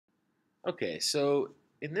Okay, so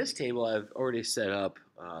in this table, I've already set up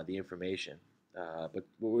the information, but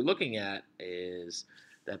what we're looking at is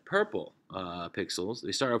that purple pixels.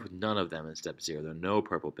 We start off with none of them in step 0. There are no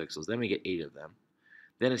purple pixels. Then we get 8 of them.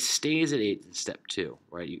 Then it stays at 8 in step 2,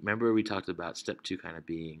 right? You remember we talked about step 2 kind of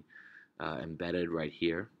being embedded right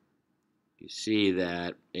here. You see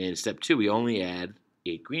that in step 2, we only add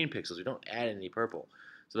 8 green pixels. We don't add any purple.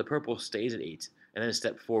 So the purple stays at 8. And then in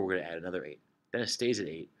step 4, we're going to add another 8. Then it stays at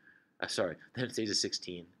 8. Then it stays at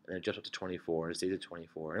 16. And then it jumps up to 24, and it stays at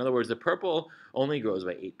 24. In other words, the purple only grows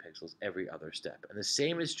by 8 pixels every other step. And the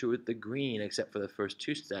same is true with the green, except for the first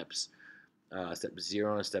 2 steps, step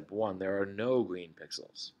 0 and step 1. There are no green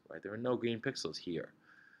pixels, right? There are no green pixels here.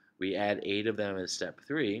 We add 8 of them in step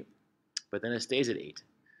 3, but then it stays at 8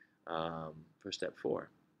 for step 4.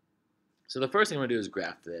 So the first thing I'm going to do is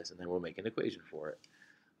graph this, and then we'll make an equation for it.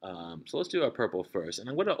 So let's do our purple first. And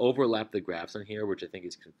I'm going to overlap the graphs on here, which I think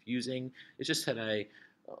is confusing. It's just that I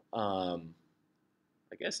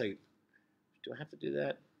guess do I have to do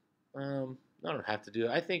that? No, I don't have to do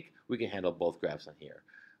it. I think we can handle both graphs on here.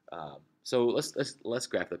 So let's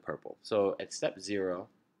graph the purple. So at step 0,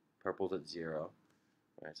 purple's at 0. All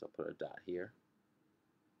right, so I'll put a dot here.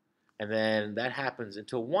 And then that happens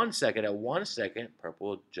until 1 second. At 1 second,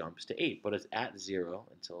 purple jumps to 8, but it's at 0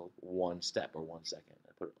 until 1 step or 1 second.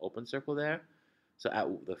 I put an open circle there. So at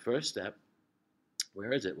the first step,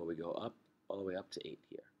 where is it? Well, we go up all the way up to 8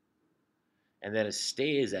 here. And then it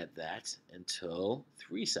stays at that until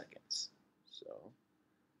 3 seconds. So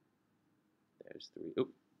there's 3. Oop.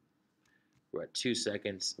 We're at 2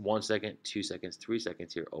 seconds, 1 second, 2 seconds, 3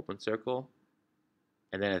 seconds here, open circle.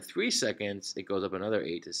 And then at 3 seconds, it goes up another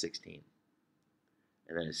 8 to 16.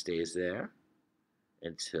 And then it stays there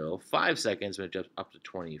until 5 seconds when it jumps up to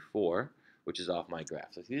 24, which is off my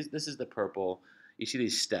graph. So this is the purple. You see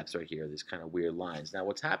these steps right here, these kind of weird lines. Now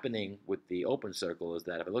what's happening with the open circle is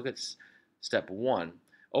that if I look at step 1,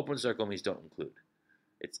 open circle means don't include.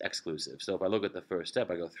 It's exclusive. So if I look at the first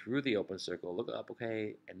step, I go through the open circle, look up,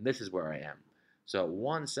 okay, and this is where I am. So at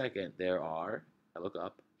 1 second, I look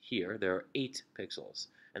up, here, there are 8 pixels.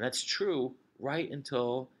 And that's true right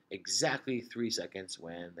until exactly 3 seconds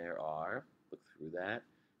when there are, look through that,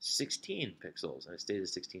 16 pixels. And it stays at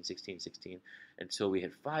 16, 16, 16 until we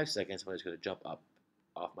hit 5 seconds when it's going to jump up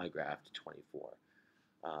off my graph to 24.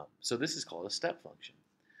 So this is called a step function.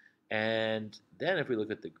 And then if we look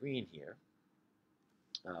at the green here,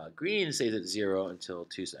 green stays at 0 until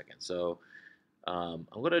 2 seconds. So I'm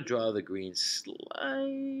going to draw the green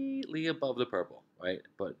slightly above the purple, right?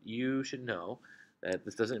 But you should know that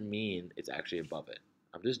this doesn't mean it's actually above it.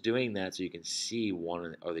 I'm just doing that so you can see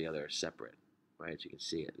one or the other separate, right? So you can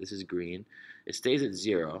see it. This is green. It stays at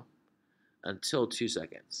 0 until 2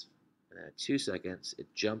 seconds. And then at 2 seconds,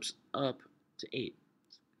 it jumps up to 8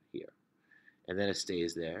 here. And then it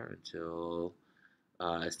stays there until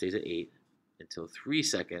it stays at 8 until 4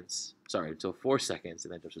 seconds,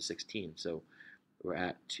 and then jumps to 16. So we're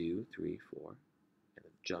at 2, 3, 4, and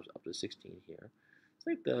it jumps up to 16 here. It's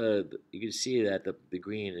like you can see that the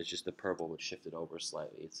green is just the purple, but shifted over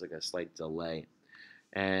slightly. It's like a slight delay.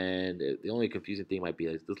 And the only confusing thing might be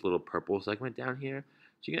like this little purple segment down here.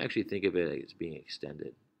 So you can actually think of it as being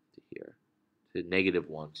extended to here, to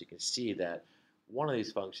 -1. So you can see that one of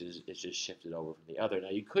these functions is just shifted over from the other. Now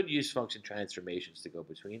you could use function transformations to go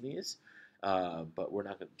between these, but we're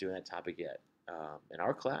not doing that topic yet in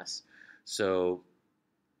our class. So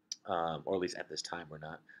or at least at this time we're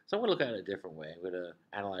not. So I'm going to look at it a different way. I'm going to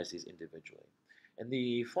analyze these individually. And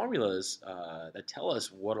the formulas that tell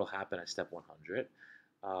us what will happen at step 100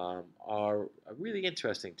 are really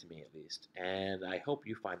interesting to me, at least. And I hope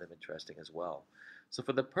you find them interesting as well. So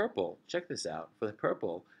for the purple, check this out. For the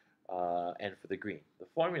purple and for the green, the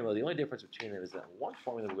formula, the only difference between them is that one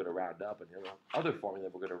formula we're going to round up and the other formula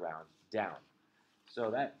we're going to round down.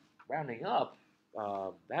 So that rounding up,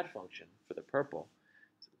 that function for the purple,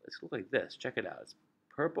 let's look like this. Check it out. It's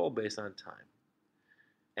purple based on time.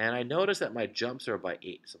 And I notice that my jumps are by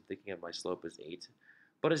 8. So I'm thinking of my slope as 8.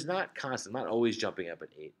 But it's not constant. I'm not always jumping up at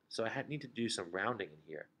 8. So I need to do some rounding in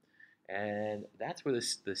here. And that's where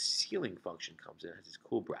the ceiling function comes in. It has these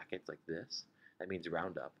cool brackets like this. That means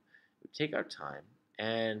round up. We take our time,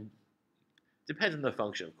 and it depends on the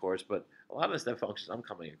function, of course, but a lot of the step functions I'm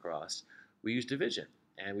coming across, we use division.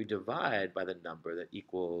 And we divide by the number that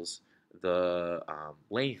equals the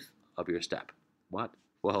length of your step. What?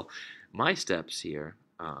 Well, my steps here,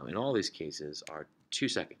 in all these cases, are 2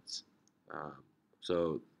 seconds.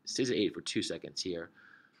 So it stays at 8 for 2 seconds here.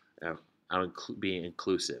 I'm being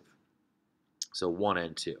inclusive. So 1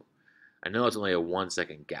 and 2. I know it's only a 1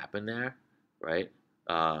 second gap in there, right?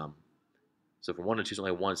 So from 1 to 2 is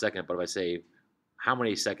only 1 second, but if I say, how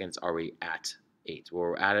many seconds are we at 8? Well,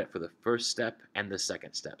 we're at it for the first step and the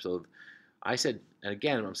second step. So I said, and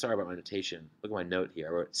again, I'm sorry about my notation. Look at my note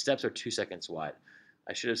here. Where steps are 2 seconds wide.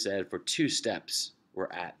 I should have said for 2 steps,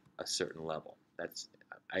 we're at a certain level.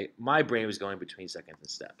 My brain was going between seconds and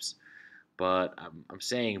steps. But I'm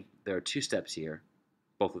saying there are 2 steps here,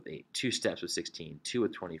 both with 8. 2 steps with 16, 2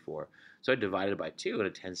 with 24. So I divided by 2, and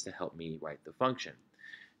it tends to help me write the function.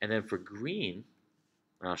 And then for green,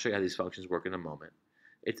 and I'll show you how these functions work in a moment,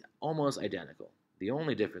 it's almost identical. The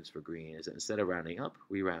only difference for green is that instead of rounding up,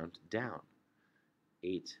 we round down.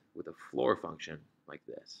 8 with a floor function like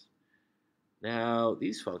this. Now,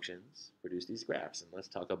 these functions produce these graphs, and let's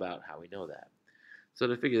talk about how we know that. So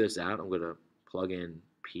to figure this out, I'm going to plug in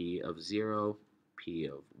P of 0, P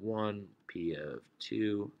of 1, P of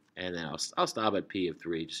 2, and then I'll stop at P of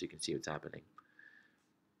 3 just so you can see what's happening.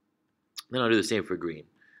 Then I'll do the same for green.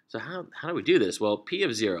 So how do we do this? Well, P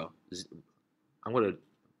of 0, I'm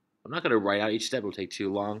not going to write out each step. It'll take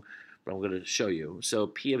too long, but I'm going to show you. So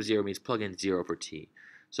P of 0 means plug in 0 for T.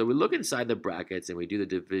 So we look inside the brackets and we do the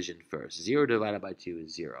division first. 0 divided by 2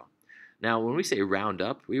 is 0. Now, when we say round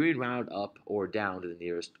up, we mean round up or down to the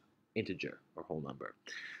nearest integer or whole number.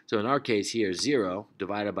 So in our case here, 0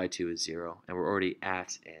 divided by 2 is 0, and we're already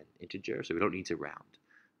at an integer, so we don't need to round.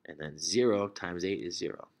 And then 0 times 8 is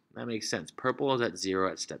 0. That makes sense. Purple is at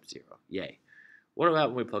 0 at step 0. Yay. What about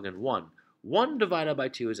when we plug in 1? 1 divided by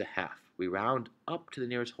 2 is a half. We round up to the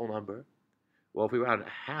nearest whole number. Well, if we round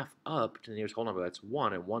a half up to the nearest whole number, that's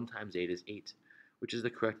 1, and 1 times 8 is 8, which is the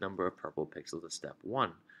correct number of purple pixels at step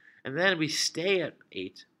 1. And then we stay at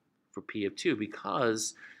 8 for P of 2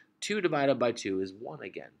 because 2 divided by 2 is 1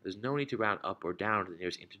 again. There's no need to round up or down to the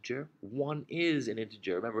nearest integer. 1 is an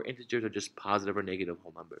integer. Remember, integers are just positive or negative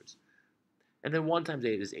whole numbers. And then 1 times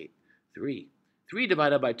 8 is 8. 3. 3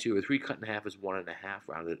 divided by 2, or 3 cut in half, is 1 1/2.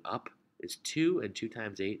 Rounded up is 2, and 2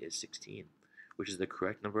 times 8 is 16, which is the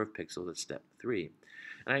correct number of pixels at step 3.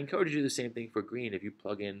 And I encourage you to do the same thing for green. If you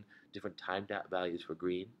plug in different time values for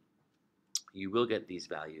green, you will get these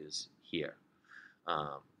values here,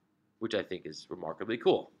 which I think is remarkably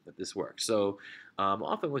cool that this works. So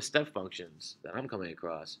often with step functions that I'm coming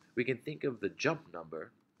across, we can think of the jump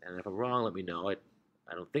number, and if I'm wrong, let me know. I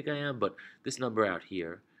don't think I am, but this number out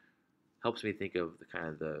here helps me think of the kind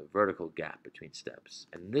of the vertical gap between steps.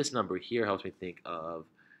 And this number here helps me think of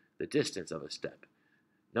the distance of a step.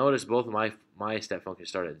 Notice both of my step functions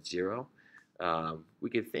start at 0. We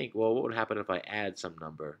could think, well, what would happen if I add some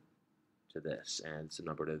number to this and some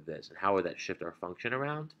number to this? And how would that shift our function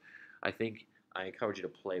around? I encourage you to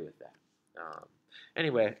play with that.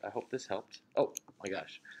 Anyway, I hope this helped. Oh my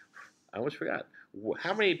gosh, I almost forgot.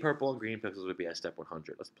 How many purple and green pixels would be at step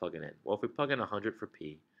 100? Let's plug it in. Well, if we plug in 100 for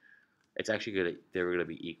P, it's actually they're going to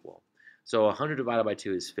be equal. So 100 divided by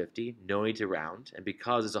 2 is 50. No need to round. And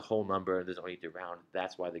because it's a whole number and there's no need to round,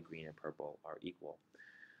 that's why the green and purple are equal.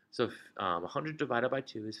 So 100 divided by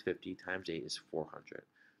 2 is 50 times 8 is 400.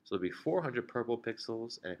 So it'll be 400 purple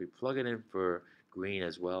pixels. And if we plug it in for green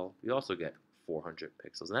as well, we also get 400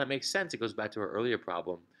 pixels. And that makes sense. It goes back to our earlier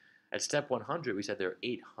problem. At step 100, we said there are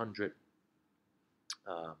 800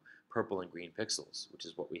 purple and green pixels, which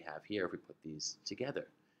is what we have here if we put these together.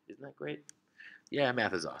 Isn't that great? Yeah,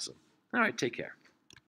 math is awesome. All right, take care.